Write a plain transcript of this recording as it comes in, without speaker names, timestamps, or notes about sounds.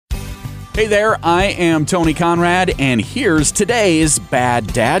Hey there, I am Tony Conrad, and here's today's bad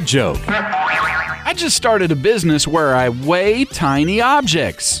dad joke. I just started a business where I weigh tiny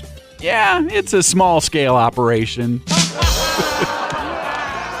objects. Yeah, it's a small-scale operation.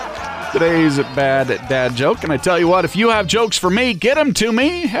 Today's bad dad joke, and I tell you what, if you have jokes for me, get them to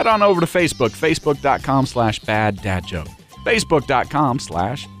me. Head on over to Facebook, facebook.com/baddadjoke.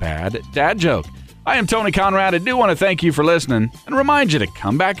 facebook.com/baddadjoke. I am Tony Conrad. I do want to thank you for listening and remind you to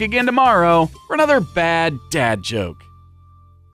come back again tomorrow for another bad dad joke.